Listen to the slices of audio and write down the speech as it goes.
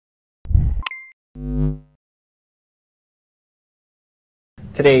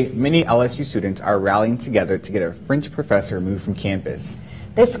Today, many LSU students are rallying together to get a French professor removed from campus.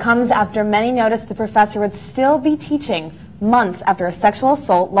 This comes after many noticed the professor would still be teaching months after a sexual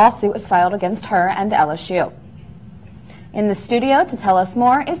assault lawsuit was filed against her and LSU. In the studio to tell us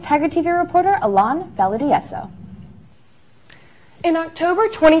more is Tiger TV reporter Alon Valadieso. In October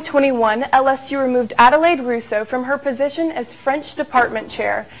 2021, LSU removed Adelaide Russo from her position as French department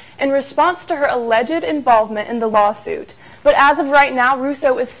chair in response to her alleged involvement in the lawsuit. But as of right now,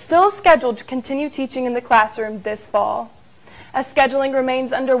 Russo is still scheduled to continue teaching in the classroom this fall. As scheduling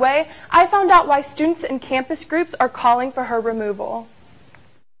remains underway, I found out why students and campus groups are calling for her removal.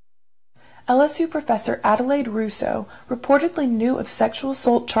 LSU professor Adelaide Russo reportedly knew of sexual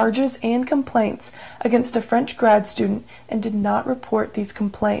assault charges and complaints against a French grad student and did not report these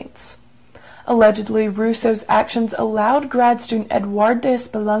complaints. Allegedly, Russo's actions allowed grad student Edouard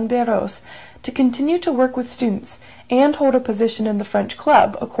Despelin de Rose to continue to work with students and hold a position in the French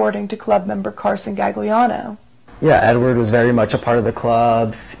club, according to club member Carson Gagliano. Yeah, Edward was very much a part of the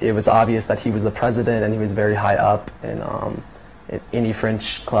club. It was obvious that he was the president and he was very high up in any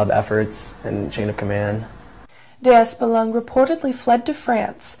French club efforts and chain of command. Despelin reportedly fled to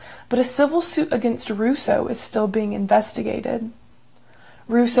France, but a civil suit against Russo is still being investigated.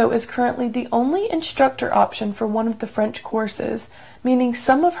 Russo is currently the only instructor option for one of the French courses, meaning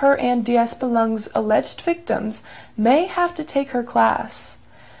some of her and Despelin's alleged victims may have to take her class.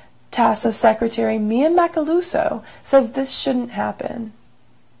 TASA Secretary Mia Macaluso says this shouldn't happen.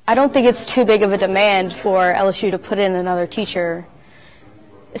 I don't think it's too big of a demand for LSU to put in another teacher,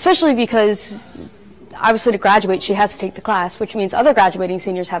 especially because obviously to graduate she has to take the class, which means other graduating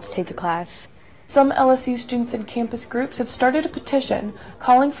seniors have to take the class. Some LSU students and campus groups have started a petition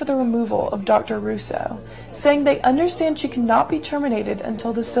calling for the removal of Dr. Russo, saying they understand she cannot be terminated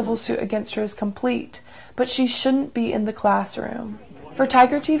until the civil suit against her is complete, but she shouldn't be in the classroom. For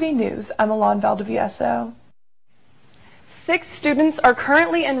Tiger TV News, I'm Alon Valadieso. 6 students are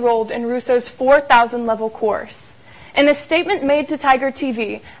currently enrolled in Russo's 4,000 level course. In a statement made to Tiger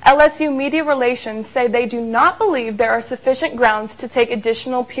TV, LSU Media Relations say they do not believe there are sufficient grounds to take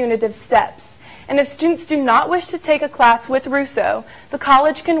additional punitive steps. And if students do not wish to take a class with Russo, the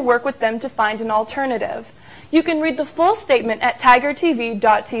college can work with them to find an alternative. You can read the full statement at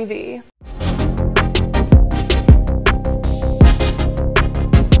tigertv.tv.